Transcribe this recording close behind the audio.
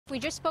We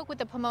just spoke with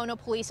the Pomona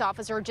police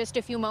officer just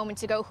a few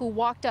moments ago who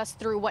walked us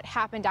through what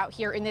happened out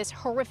here in this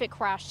horrific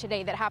crash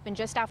today that happened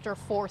just after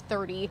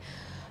 4:30.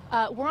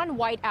 We're on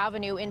White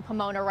Avenue in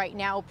Pomona right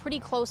now,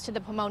 pretty close to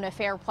the Pomona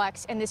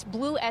Fairplex, and this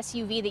blue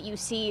SUV that you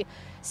see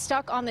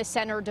stuck on the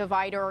center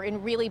divider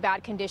in really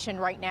bad condition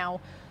right now.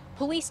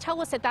 Police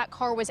tell us that that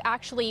car was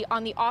actually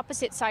on the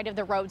opposite side of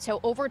the road, so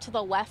over to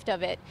the left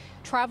of it,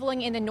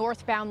 traveling in the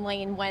northbound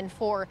lane when,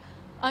 for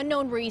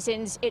unknown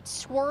reasons, it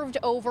swerved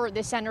over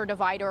the center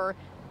divider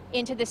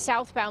into the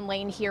southbound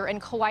lane here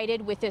and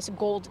collided with this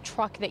gold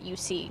truck that you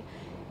see.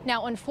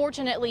 Now,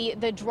 unfortunately,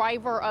 the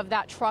driver of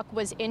that truck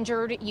was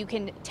injured. You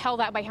can tell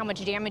that by how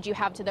much damage you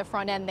have to the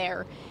front end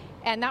there.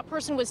 And that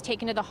person was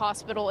taken to the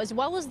hospital, as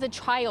well as the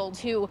child,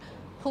 who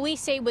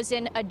police say was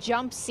in a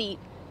jump seat,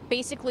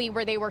 basically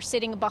where they were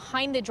sitting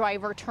behind the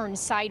driver turned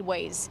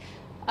sideways.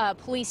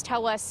 Police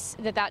tell us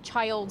that that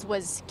child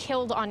was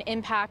killed on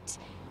impact,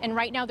 and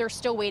right now they're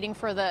still waiting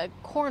for the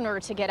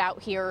coroner to get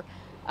out here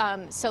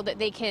so that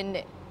they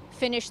can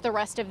finish the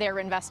rest of their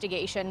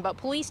investigation. But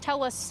police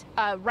tell us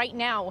right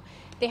now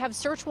they have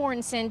search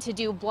warrants in to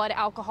do blood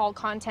alcohol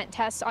content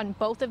tests on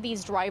both of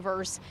these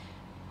drivers.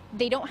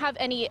 They don't have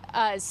any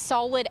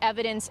solid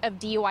evidence of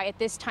DUI at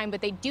this time,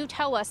 but they do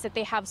tell us that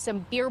they have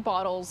some beer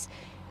bottles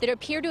that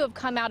appear to have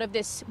come out of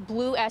this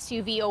blue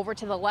SUV over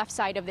to the left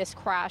side of this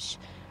crash.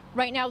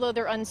 Right now, though,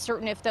 they're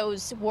uncertain if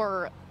those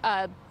were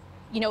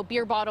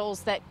beer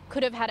bottles that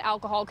could have had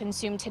alcohol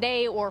consumed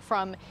today or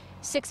from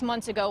 6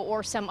 months ago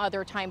or some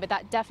other time, but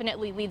that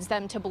definitely leads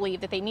them to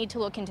believe that they need to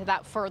look into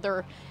that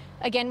further.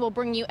 Again, we'll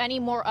bring you any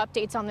more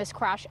updates on this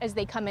crash as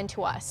they come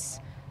into us.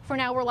 For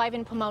now, we're live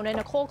in Pomona.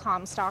 Nicole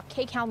Comstock,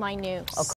 KCAL 9 News.